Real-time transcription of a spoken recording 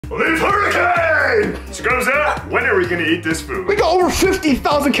Leave hurricane! Scrubzah, when are we gonna eat this food? We got over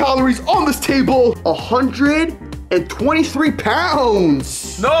 50,000 calories on this table. 123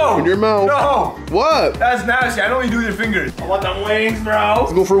 pounds. No! In your mouth. No! What? That's nasty. I don't even do your fingers. I want them wings, bro.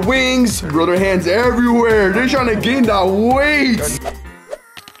 Let's go for wings. Bro, their hands everywhere. They're trying to gain that weight.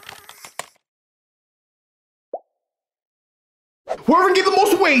 Whoever can get the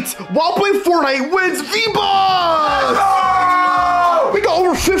most weight while playing Fortnite wins V-Bucks! We got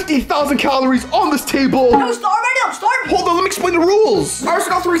over 50,000 calories on this table. No, start already. I'm starting. Hold on, let me explain the rules. Alright, so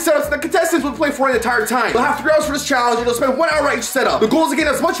got 3 setups. The contestants will play Fortnite the entire time. They'll have 3 hours for this challenge, and they'll spend 1 hour at each setup. The goal is to gain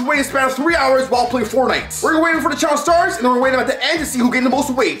as much weight in a span of 3 hours while playing Fortnite. We're waiting for the challenge starts, and then we're waiting at the end to see who gained the most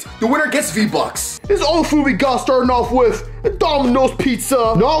weight. The winner gets V-Bucks. This is all the food we got, starting off with a Domino's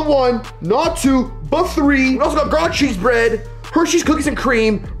pizza. Not 1, not 2, but 3. We also got garlic cheese bread, Hershey's cookies and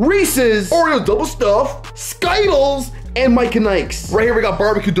cream, Reese's, Oreo double stuff, Skittles, and Mike and Ike's. Right here we got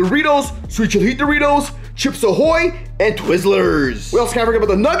barbecue Doritos, sweet chili heat Doritos, Chips Ahoy, and Twizzlers. We also can't forget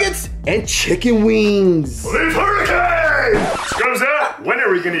about the nuggets and chicken wings. Leave hurricane! Scrubzah, when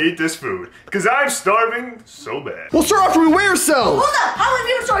are we gonna eat this food? Because I'm starving so bad. We'll start after we weigh ourselves. Hold up. How many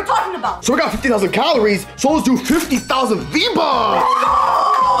viewers are we talking about? So we got 50,000 calories, so let's do 50,000 V-Bucks.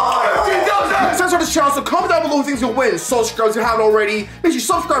 Since this challenge, so comment down below who thinks you'll win. So Scrubs, if you haven't already, make sure you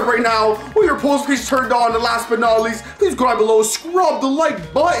subscribe right now. With your post notifications turned on, and last but not least, please go down below, scrub the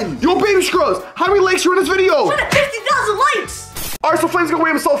like button. Yo, baby Scrubs, how many likes are in this video? 50,000 likes. Alright, so Flame's gonna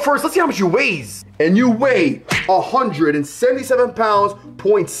weigh himself first. Let's see how much he weighs. And you weigh 177 pounds,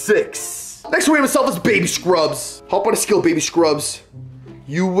 0.6. Next to weigh himself is Baby Scrubs. Hop on a scale, Baby Scrubs.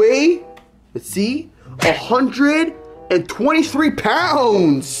 You weigh, let's see, 123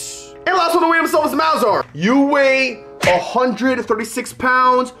 pounds. And last one to weigh himself is Mazar. You weigh 136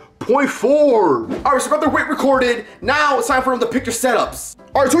 pounds, 0.4. Alright, so got their weight recorded. Now it's time for them to pick their setups.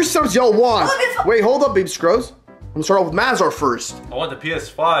 Alright, so which setups y'all want? Wait, hold up, Baby Scrubs. I'm gonna start off with Mazar first. I want the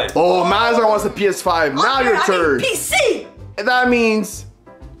PS5. Oh, Mazar wants the PS5. Now your turn. PC. And that means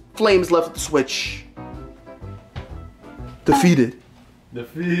Flames left with the Switch. Defeated.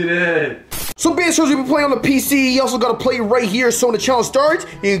 Defeated. So Baby Scrubs, you've been playing on the PC. You also got to play right here. So when the challenge starts,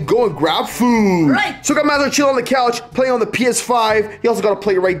 you can go and grab food. Right. So got Mazar chill on the couch, playing on the PS5. You also got to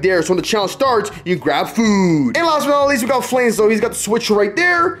play right there. So when the challenge starts, you can grab food. And last but not least, we got Flames. So he's got the Switch right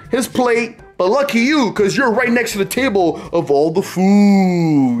there, his plate. But lucky you, because you're right next to the table of all the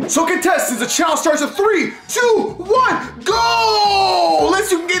food. So contestants, the challenge starts in 3, 2, 1, go! Let's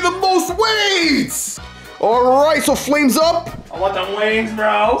see who can gain the most weights. All right, so Flames up. I want them wings,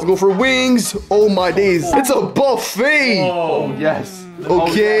 bro. Let's go for wings. Oh my days, it's a buffet. Oh, yes.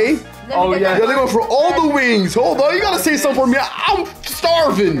 Okay. Oh, yes. Yeah, they're going for all the wings. Hold on, you gotta say something for me. I'm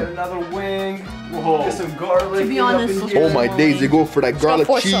starving. Another wing. Whoa. Get some garlic. To be honest, Oh my days, they go for that garlic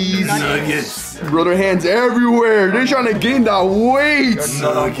cheese. Nuggets. Bro, their hands everywhere. They're trying to gain that weight.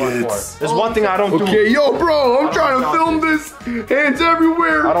 Nuggets. There's one thing I don't do. Okay, yo, bro, I'm trying to film this. Hands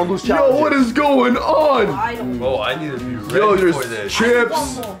everywhere. I don't lose Yo, challenges. what is going on? Oh, I need to be ready Yo, for there's this.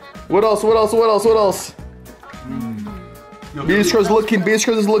 chips. What else? What else? What else? What else? Baby Scrubs looking. Baby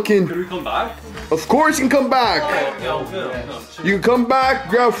Scrubs is looking. Can we come back? Of course you can come back. You can come back,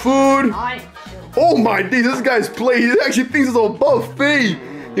 grab food. Oh my days, this guy's play. He actually thinks it's a buffet.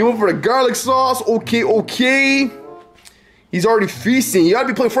 He went for the garlic sauce. Okay, okay. He's already feasting. You gotta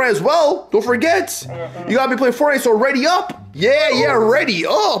be playing Fortnite as well. Don't forget. You gotta be playing Fortnite, so ready up. Yeah, ready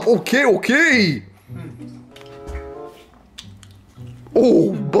up. Okay, okay.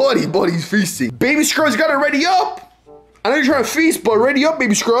 Oh, buddy's feasting. Baby Scrubs, you gotta ready up. I know you're trying to feast, but ready up,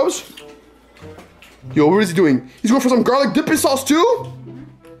 Baby Scrubs. Yo, what is he doing? He's going for some garlic dipping sauce too?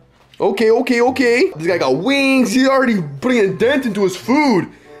 Okay, okay, okay. This guy got wings. He's already putting a dent into his food.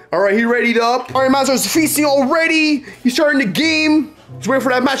 All right, he readied up. All right, Mazar's feasting already. He's starting the game. He's waiting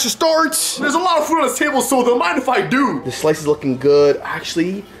for that match to start. There's a lot of food on this table, so don't mind if I do. The slice is looking good.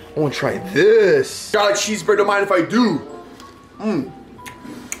 Actually, I want to try this. Garlic cheese bread, don't mind if I do. I don't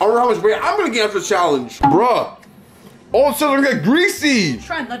know how much weight I'm going to get after the challenge. Bruh. All of a sudden, I'm going to get greasy.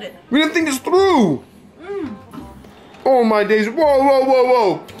 Try and let it. We didn't think this through. Oh my days. Whoa, whoa, whoa,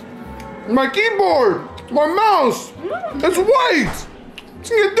 whoa. My keyboard. My mouse. It's white. It's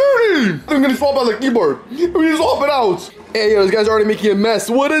gonna get dirty. I'm gonna swap out the keyboard. We just swap it out. Hey, yo, this guy's already making a mess.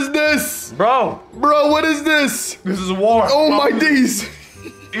 What is this? Bro, what is this? this is a war. Oh my days.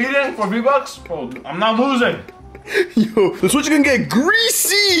 Eating for V-Bucks? Bro, I'm not losing. Yo, the Switch is gonna get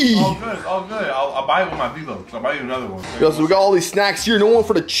greasy. All good, all good. I'll buy it with my V-Bucks. I'll buy you another one. Yo, so we got all these snacks here. No one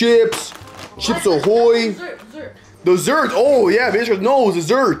for the chips. Chips Ahoy. Dessert. Desserts. Oh, yeah, bitch. No,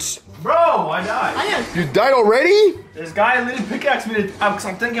 desserts. Bro, I died. I am. You died already? This guy literally pickaxed me because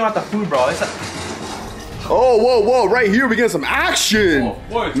I'm thinking about the food, bro. It's like, Oh, whoa, whoa. Right here, we get some action. Oh, of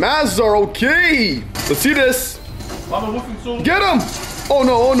course. Mazar, okay. Let's see this. why am I woofing so? Get him. Oh,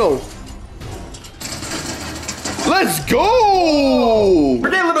 no, oh, no. Let's go. We're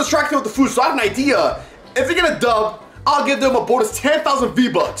getting a little distracted with the food, so I have an idea. If they get a dub, I'll give them a bonus 10,000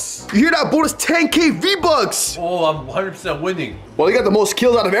 V-Bucks. You hear that? Bonus 10K V-Bucks. Oh, I'm 100% winning. Well, you got the most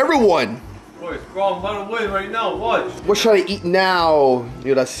kills out of everyone. Boys, bro, I'm about to win right now. Watch. What should I eat now?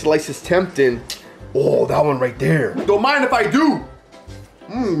 Yo, that slice is tempting. Oh, that one right there. Don't mind if I do.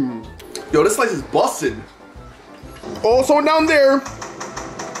 Yo, this slice is busted. Oh, someone down there.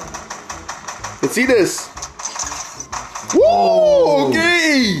 Let's see this. Woo!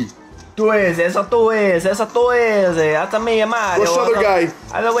 Okay. Tu és, essa tu és, essa tu és, essa minha madre. What's the other guy?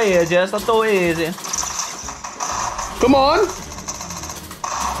 Essa és, essa tu és. Come on.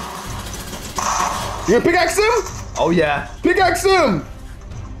 You gonna pickaxe him? Oh yeah. Pickaxe him.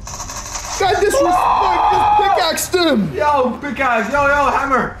 God, disrespect. Just pickaxed him. Yo, pickaxe. Yo,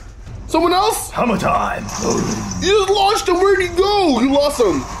 hammer. Someone else? Hammer time. You just launched him. Where'd he go? You lost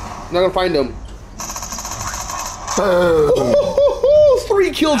him. Not gonna find him.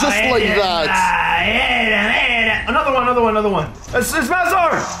 3 kills just like that. Another one. It's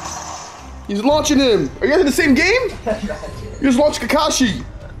Mazar. He's launching him. Are you guys in the same game? You just launched Kakashi.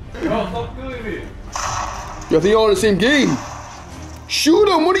 Yo, stop killing me. You think you're all in the same game? Shoot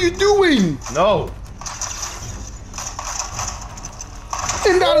him. What are you doing? No.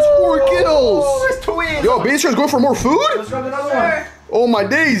 And that is 4 kills. There's 2 wins. Yo, Baser's going for more food? Let's grab another one. Oh my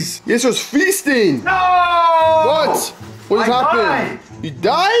days. Baser's feasting. No! What? What just happened? You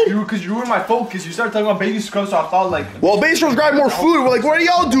died? Because you ruined my focus. You started talking about baby scrubs, so I thought like. Well, Baser's grabbing more food. We're like, what are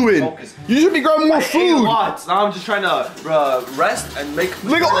y'all doing? Focus. You should be grabbing more I ate a food. lot. Now I'm just trying to rest and make.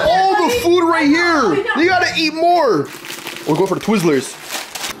 Look at all the food right here. You gotta eat more. We're going for the Twizzlers.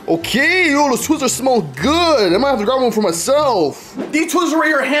 Okay, yo, those Twizzlers smell good. I might have to grab one for myself. These Twizzlers right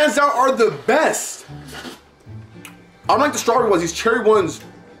here, hands down, are the best. I don't like the strawberry ones. These cherry ones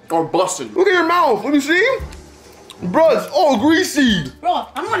are busting. Look at your mouth. Let me see. Bro, it's all greasy. Bro,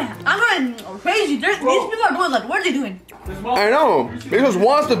 I'm going crazy. These people are going like, what are they doing? I know. They just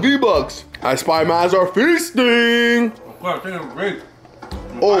wants the V-Bucks. I spy Mazar feasting.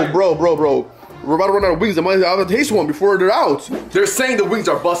 Oh, bro. We're about to run out of wings. I might have to taste one before they're out. They're saying the wings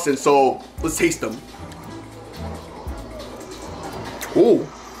are busting, so let's taste them. Oh.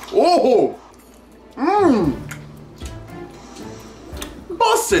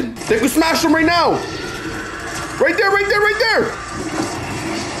 Busting. They can smash them right now. Right there.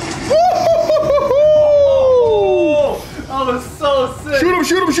 Oh, that was so sick. Shoot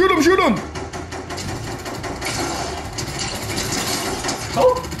him.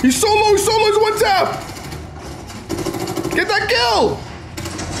 Oh. He's so low, he's one tap. Get that kill.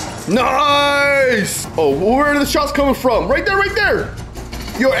 Nice. Oh, where are the shots coming from? Right there.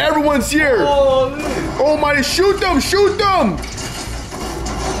 Yo, everyone's here. Oh my, shoot them.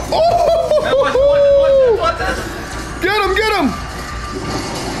 Oh. Get him.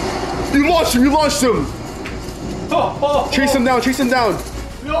 You launched him. Chase him down.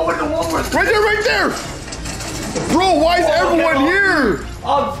 No, what the one was? Right there. Bro, why is everyone here?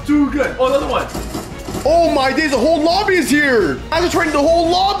 Oh, it's too good. Oh, another one. Oh my days, the whole lobby is here. I'm just trying the whole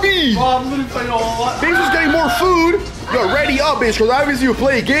lobby. Oh, I'm literally playing a whole lot. Baser's getting more food. Yo, ready up, Baser, because obviously you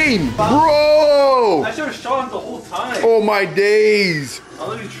play a game. Bro. I should have shot him the whole time. Oh my days. I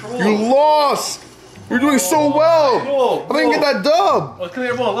literally trolled. You lost. You're doing so well. I didn't get that dub. Oh, come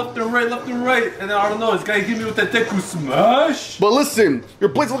here, ball. Left and right. And then I don't know. This guy hit me with that Deku smash. But listen, your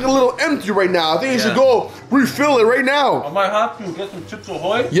plate's looking a little empty right now. I think you should go refill it right now. I might have to get some Chips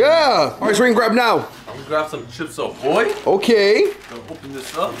Ahoy. Yeah. All right, so we can grab now. I'm gonna grab some Chips Ahoy. Okay. Gonna open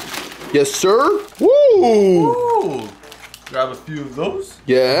this up. Yes, sir. Woo. Ooh. Grab a few of those.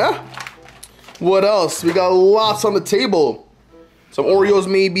 Yeah. What else? We got lots on the table. Some Oreos,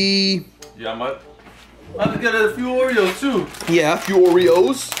 maybe. Yeah, I might have to get a few Oreos too. Yeah, a few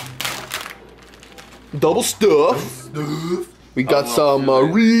Oreos. Double stuff. We got some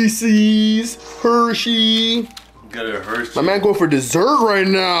Reese's, Hershey. Get a Hershey. My man going for dessert right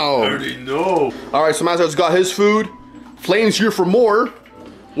now. I already know. All right, so Mazar's got his food. Flame's here for more.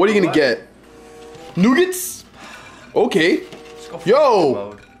 What are you gonna get? Nougats? Okay.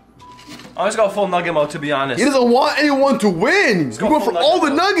 Yo. I just got full nugget mode, to be honest. He doesn't want anyone to win. He's going for all the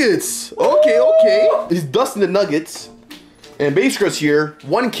nuggets. Okay. He's dusting the nuggets. And Baser's here.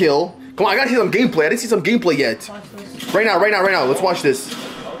 1 kill. Come on, I gotta see some gameplay. I didn't see some gameplay yet. Right now. Let's watch this.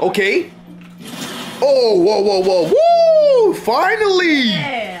 Okay. Oh, whoa. Woo! Finally!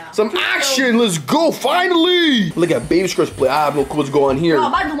 Yeah. Some action. Let's go. Finally. Look at Baby Scrubs play. I have no clue what's going on here. Bro,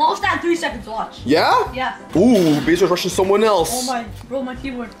 I demolished that in 3 seconds. Watch. Yeah? Yeah. Ooh, Baby Scrubs rushing someone else. Oh my, bro, my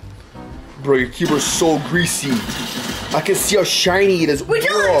keyboard. Bro, your keyboard's so greasy. I can see how shiny it is. We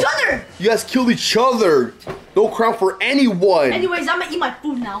killed each other. You guys killed each other. No crown for anyone. Anyways, I'm gonna eat my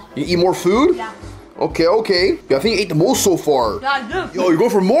food now. You eat more food? Yeah. Okay, okay. Yeah, I think you ate the most so far. Yeah, I do. Yo, you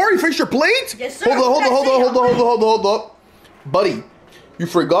going for more? You finished your plate? Yes, sir. Hold on. Buddy, you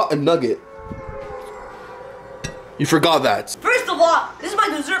forgot a nugget. You forgot that. First of all, this is my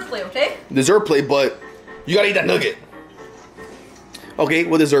dessert plate, okay? Dessert plate, but you gotta eat that nugget. Okay,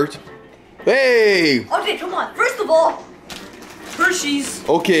 what dessert? Hey! Okay, come on. First of all, Hershey's.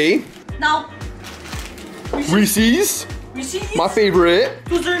 Okay. Now, Reese's. Reese's. My favorite.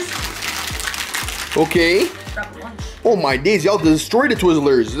 Twizzlers. Okay. Grab lunch. Oh my days, y'all destroyed the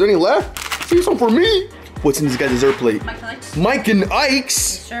Twizzlers. Is there any left? Save some for me. What's in this guy's dessert plate? Mike and Ike's. Mike and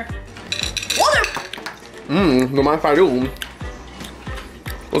Ike's. Yes, sir. Water. No mind if I do.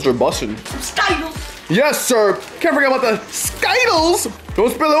 Those are busting. Some Skittles. Yes, sir. Can't forget about the Skittles.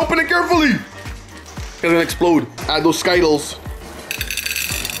 Don't spill it. Open it carefully. It's gonna explode. Add those Skittles.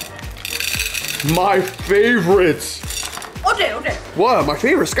 My favorites. Okay. What? My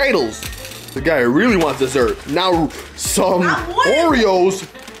favorite Skittles. The guy really wants dessert. Now some I'm winning. Oreos.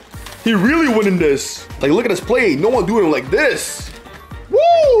 He really winning this. Like, look at his plate. No one doing it like this.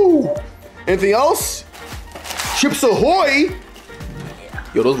 Woo! Anything else? Chips Ahoy.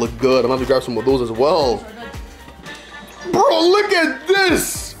 Yo, those look good. I'm gonna have to grab some of those as well. Bro, look at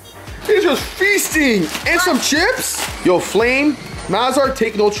this. He's just feasting. And some chips. Yo, Flame, Mazar,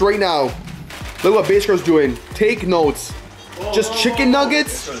 take notes right now. Look what Baby Scrub's doing. Take notes. Just chicken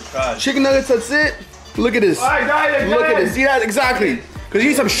nuggets. Chicken nuggets, that's it. Look at this. Look at this. See that? Exactly. Because you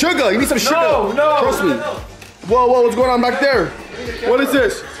need some sugar. You need some sugar. No. Trust me. Whoa, what's going on back there? What is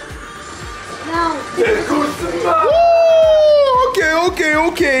this? Now, Woo!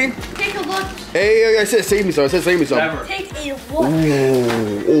 Okay. take a look. Hey, I said save me some. Never. Take a look.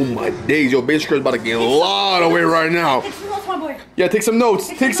 Ooh, oh my days. Yo, Baby Scrub's about to gain a lot of weight right now. Take some notes, my boy. Yeah, take some notes.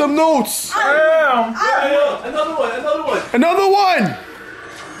 Take some notes. Damn. Another one. Another one.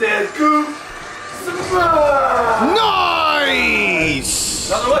 Nice.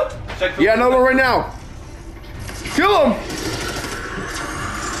 Another one? Check the Yeah, another one right now. Kill him.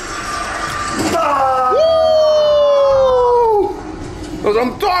 Woo! That's what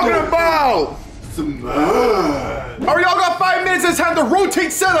I'm talking about. Alright, y'all got 5 minutes. It's time to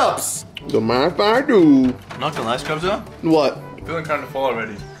rotate setups. Don't mind if I do. Not gonna lie, Scrubzah. What? I'm feeling kind of full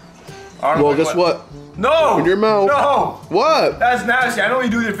already. I don't Well, know guess what? No! In your mouth. No! What? That's nasty. I know you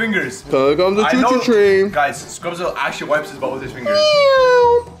do with your fingers. Here comes the I know- choo-choo train. Guys, Scrubzah actually wipes his butt with his fingers.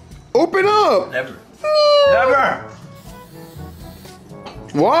 Meow. Open up. Never. Meow. Never!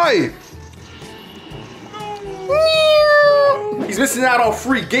 Why? Meow. He's missing out on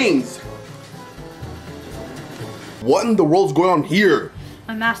free games. What in the world's going on here?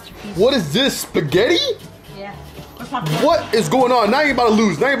 My masterpiece. What is this? Spaghetti? Yeah. Where's my plate? What is going on? Now you're about to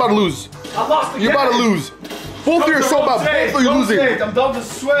lose. I lost again. You're about to lose. Both of you are so bad. Both of you losing. I'm done with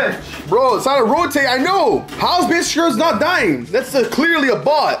the switch. Bro, it's not a rotate. I know. How's Baby Scrubs not dying? That's clearly a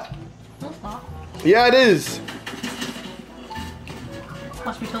bot. No, it's not. Yeah, it is.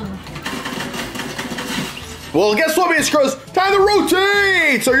 Watch me kill him. Well, guess what, Baby Scrubs? Time to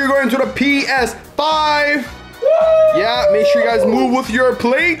rotate. So you're going to the PS5. Yeah, make sure you guys move with your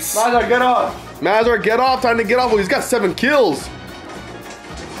plates. Mazar, get off. Mazar, get off. Time to get off. Well, he's got 7 kills.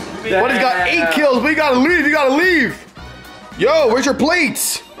 But he's got 8 kills. But you gotta leave. You gotta leave. Yo, where's your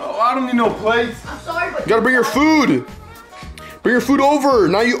plates? Bro, I don't need no plates. I'm sorry, but You gotta bring your food. Bring your food over.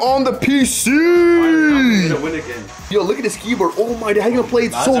 Now you on the I'm PC. gonna win again. Yo, look at this keyboard. Oh my god, how you gonna play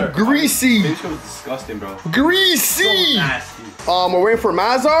it so Mazar, greasy? Baby Scrubzah is disgusting, bro. Greasy. Nasty. We're waiting for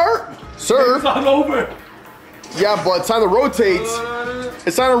Mazar. It's Sir. not over. Yeah, but it's time to rotate.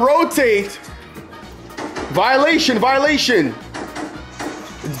 It's time to rotate. Violation.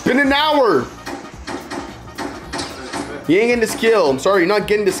 It's been an hour. You ain't getting this kill. I'm sorry, you're not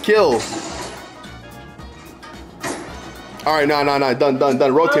getting this kill. Alright, no.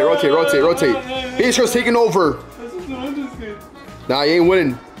 Done. Rotate. Baby Scrub's taking over. Nah, you ain't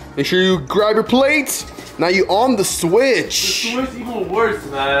winning. Make sure you grab your plates. Now you on the switch. It's even worse,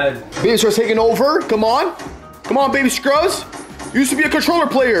 man. Baby Scrub's taking over. Come on, Baby Scrubs. Used to be a controller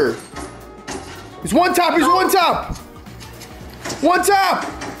player. He's one tap. One tap.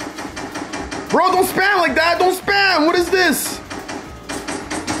 Bro, don't spam like that. Don't spam. What is this?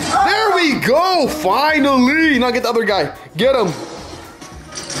 There we go. Finally. Now get the other guy. Get him.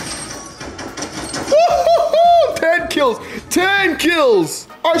 Woo-hoo-hoo. 10 kills.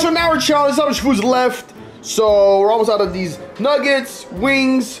 All right, so now we're challenged. How much food's left? So we're almost out of these nuggets,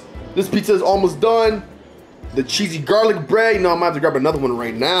 wings. This pizza is almost done. The cheesy garlic bread. You know, I might have to grab another one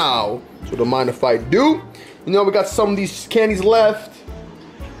right now. So don't mind if I do. You know, we got some of these candies left.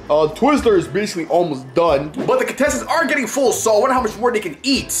 Twizzler is basically almost done. But the contestants are getting full, so I wonder how much more they can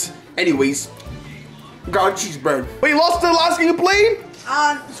eat. Anyways, garlic cheese bread. Wait, you lost the last game you played?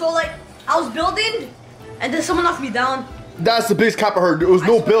 So like, I was building, and then someone knocked me down. That's the biggest cap I heard. It was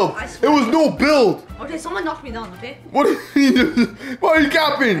no build. It was no build. Okay, someone knocked me down, okay? What are you, why are you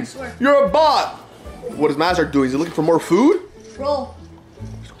capping? I swear. You're a bot. What is Mazar doing? Is he looking for more food? Bro.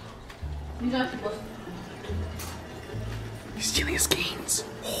 He's not supposed to. He's stealing his gains.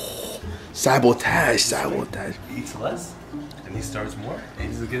 Oh, sabotage, sabotage. He eats less, and he starts more, and he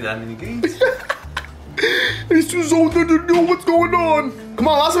doesn't get that many games. He's too old to know what's going on. Come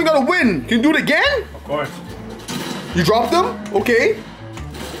on, last time we gotta win. Can you do it again? Of course. You dropped them? Okay.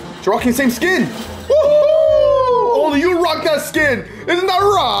 You're rocking the same skin. Woohoo! Only you rock that skin. Isn't that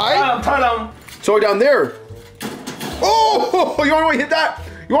right? Turn on. So down there. Oh, you wanna know why he hit that?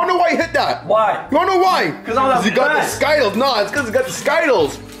 You wanna know why he hit that? Why? You wanna know why? Because I'm the he got the best. Skittles. No, it's because he got the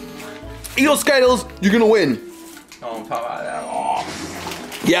Skittles. Eat those Skittles, you're gonna win. Don't talk about that. Oh.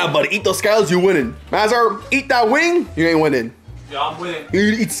 Yeah, but eat those Skittles, you're winning. Mazar, eat that wing, you ain't winning. Yeah, I'm winning. You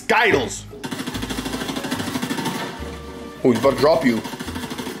need to eat Skittles. Oh, he's about to drop you.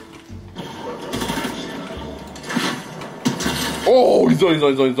 Oh, he's done, he's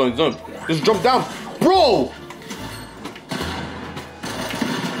done. Just jump down. Bro!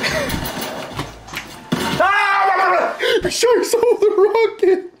 He shot himself with a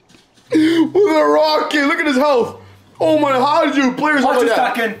rocket. With a rocket. Look at his health. Oh my, how did you players Watch like this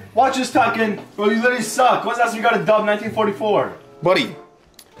that? talking. Watch this talking. Bro, you literally suck. When's the last time you got a dub? 1944. Buddy,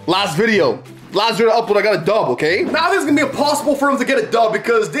 last video upload, I got a dub, okay? Now I think it's gonna be impossible for them to get a dub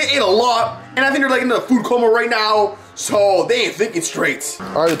because they ate a lot, and I think they're like in a food coma right now, so they ain't thinking straight.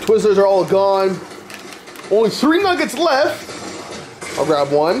 All right, the Twizzlers are all gone. Only 3 nuggets left. I'll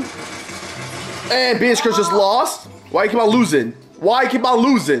grab one. And Beatrice just lost. Why you keep on losing? Why you keep on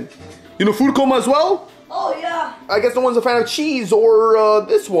losing? You know food coma as well? Oh yeah. I guess no one's a fan of cheese or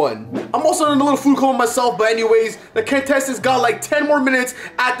this one. I'm also in a little food coma myself, but anyways, the contestants got like 10 more minutes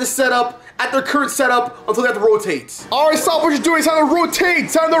at the setup, at their current setup, until they have to rotate. All right, stop what you're doing. It's time to rotate.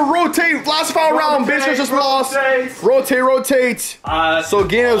 It's time to rotate. Last final round. Beatrice just lost. Rotate. So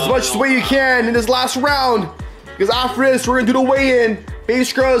gain as much weight you can in this last round. Because after this, we're gonna do the weigh-in. Baby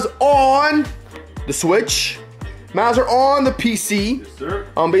Scrubs on the Switch. Mazar on the PC. Yes, sir.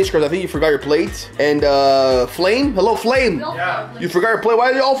 Baby Scrubs, I think you forgot your plate. And Flame, hello Flame. Yeah. You forgot your plate. Why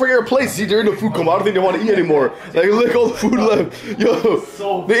did you all forget your plates? See, they're in the food coma. I don't think they want to eat anymore. Like, look at all the food left.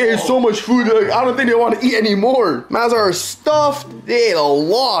 Yo, they ate so much food. Like, I don't think they want to eat anymore. Mazar is stuffed. They ate a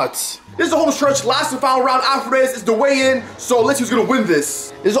lot. This is the home stretch. Last and final round after this is the weigh-in. So let's see who's gonna win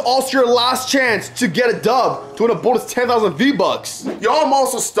this. This is also your last chance to get a dub, to win a bonus 10,000 V-Bucks. Yo, I'm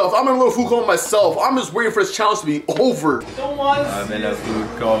also stuffed. I'm in a little food coma myself. I'm just waiting for this challenge to be over. Don't want to I'm in a food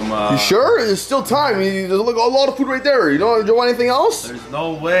coma. You sure? There's still time. There's like a lot of food right there. You know, do you want anything else? There's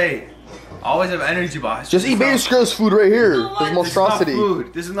no way. I always have energy, boss. Just eat Baby Scrubs food right here. know what? There's monstrosity.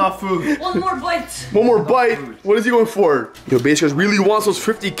 This is not food. One more bite. One more bite. What is he going for? Yo, Baby Scrubs really wants those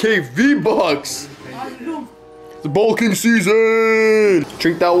 50K V-Bucks. It's bulking season.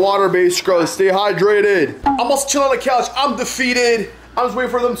 Drink that water, Baby Scrubs. Stay hydrated. I'm also chilling on the couch. I'm defeated. I'm just waiting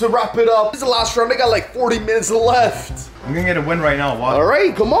for them to wrap it up. This is the last round. They got like 40 minutes left. I'm gonna get a win right now. Watch. All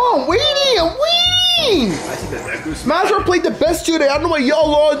right, come on. I'm waiting. I see the Deku. Mazar played the best today. I don't know what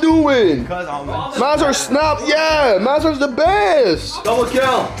y'all are doing. Because I'm Mazar snap. Yeah, Mazar's the best. double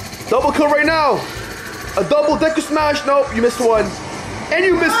kill. Double kill right now. A double Deku smash. Nope, you missed one. And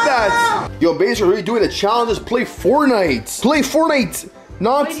you missed that. Yo, basically, really doing the challenges. Play Fortnite. Play Fortnite.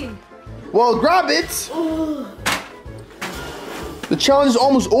 Not. Waiting. Well, grab it. The challenge is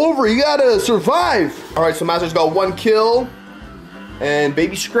almost over. You gotta survive. All right, so Mazar's got 1 kill. And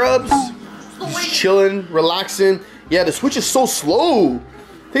Baby Scrubs. Just chilling, relaxing. Yeah, the Switch is so slow.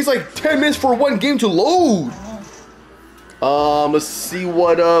 Takes like 10 minutes for one game to load. Let's see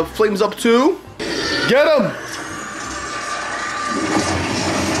what Flame's up to. Get him!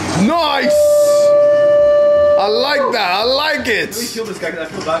 Nice! I like that. I like Let me it. kill this guy because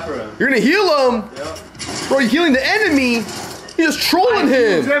I feel bad for him. You're gonna heal him? Yeah. Bro, you're healing the enemy. He's just trolling I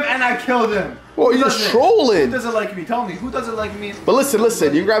him. killed him and I killed him. Well, you're just trolling. Who doesn't like me? Tell me. Who doesn't like me? But listen.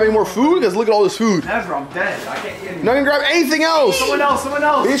 You can grab any more food? Because look at all this food. Never. I'm dead. I can't get any. Not gonna grab anything else. Someone else.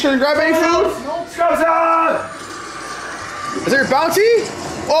 Are you just gonna grab any food? Scrubzah! Is that your bounty?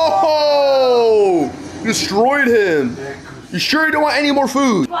 Oh! You destroyed him. You sure you don't want any more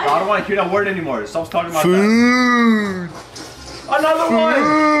food? I don't want to hear that word anymore. Stop talking about Food. that. Another one.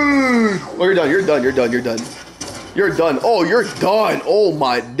 Food. Oh, you're done. You're done. You're done. You're done. You're done. Oh, you're done. Oh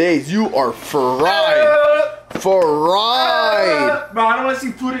my days. You are fried. Fried. Bro, I don't want to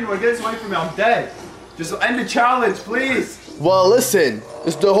see food anymore. Get this away from me. I'm dead. Just end the challenge, please. Well, listen.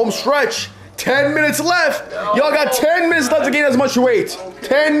 It's the home stretch. 10 minutes left. Y'all got 10 minutes left to gain as much weight.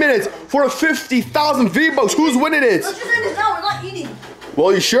 10 minutes for 50,000 V-Bucks. Who's winning it? Let's just end this now. We're not eating.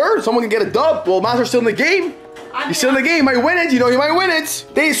 Well, you sure? Someone can get a dub. Well, Master's still in the game. He's still in the game. He might win it. You know, he might win it.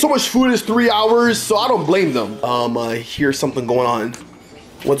 They ate so much food in 3 hours, so I don't blame them. Here's something going on.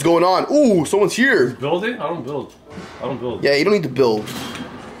 What's going on? Ooh, someone's here. Building? I don't build. I don't build. Yeah, you don't need to build.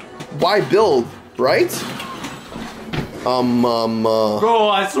 Why build, right? Bro,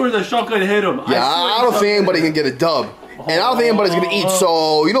 I swear the shotgun hit him. Yeah, I don't think anybody can get a dub. And I don't think anybody's gonna eat,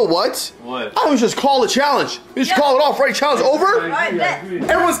 so you know what? What? I would just call the challenge. We just call it off, right? Challenge over? Alright, bet.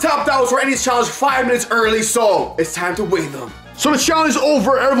 Everyone's tapped out, so we're ending this challenge 5 minutes early, so it's time to weigh them. So the challenge is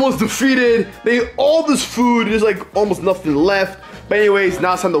over, everyone's defeated. They ate all this food, there's like almost nothing left. But anyways,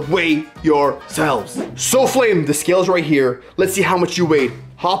 now it's time to weigh yourselves. So Flame, the scale's right here. Let's see how much you weighed.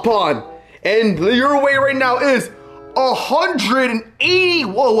 Hop on. And your weight right now is 180,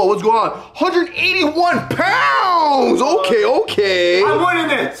 whoa, what's going on? 181 pounds! Okay. I'm winning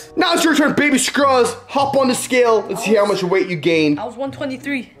it! Now it's your turn, baby Scrubs. Hop on the scale. Let's see how much weight you gained. I was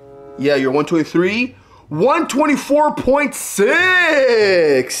 123. Yeah, you're 123.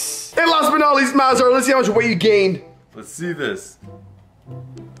 124.6. And last but not least, Mazar, let's see how much weight you gained. Let's see this.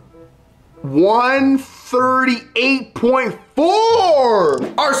 138.4.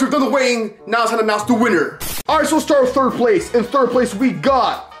 Alright, so we've done the weighing. Now it's time to announce the winner. Alright, so we'll start with third place. In third place, we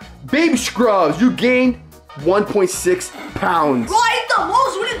got Baby Scrubs. You gained 1.6 pounds. Bro, I ate the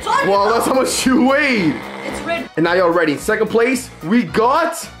most. What are you talking Well, about? that's how much you weighed. It's red. And now y'all ready. Second place, we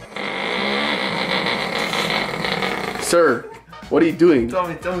got... Sir, what are you doing? Tell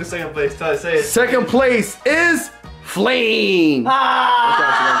me second place. Say it. Second place is Flame.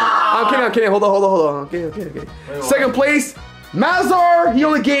 I'm kidding. Hold on. Okay. Second place, Mazar. He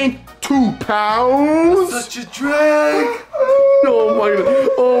only gained 2 pounds. Such a drag. Oh my goodness.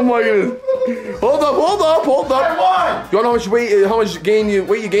 Hold up. I won. You wanna know weight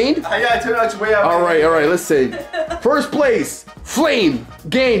you gained? Yeah, I told you how much weight I All right, let's see. First place, Flame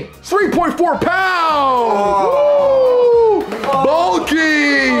gained 3.4 pounds. Woo!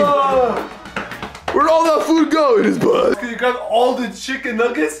 Bulky. Where'd all that food go in his butt? You got all the chicken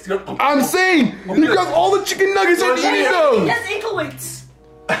nuggets? I'm saying, you got all the chicken nuggets and eating them. Yes, ankle weights.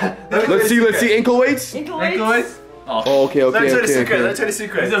 Let's see ankle weights. Ankle Ankle weights. weights? Oh, okay. Let me tell you the secret. Let me tell you the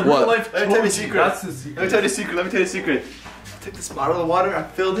secret. What? Let me tell you the secret. That's the secret. Let me tell you the secret. I took this bottle of water, I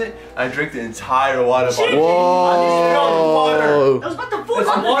filled it, I drank the entire water bottle. Whoa. That was about the food. It's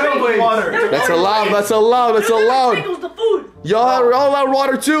not the water drink. weight. Water. That's allowed. It was the drink, it was the food. Y'all allowed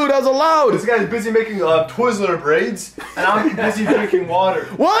water too. That's allowed. This guy's busy making Twizzler braids, and I'm busy drinking water.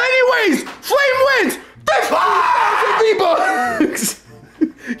 Well, anyways, Flame wins 50,000 V-Bucks.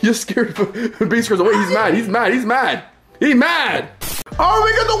 You're scared of Baby Scrubs. Wait, he's mad. Oh,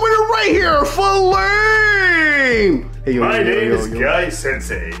 we got the winner right here, Flame. Hey, My name is Guy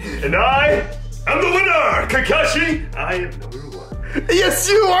Sensei, and I am the winner, Kakashi. I am number 1. Yes,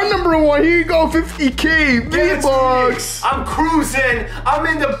 you are number 1. Here you go, 50K V-Bucks. I'm cruising. I'm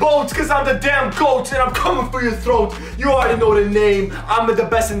in the boat because I'm the damn goat, and I'm coming for your throat. You already know the name. I'm the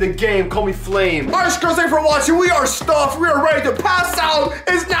best in the game. Call me Flame. All right, Scrubs, thanks for watching. We are stuffed. We are ready to pass out.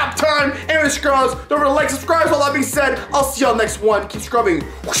 It's nap time. Anyway, Scrubs, don't forget to like, subscribe. With all that being said, I'll see y'all next one. Keep scrubbing.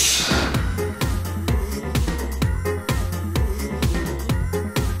 Whoosh.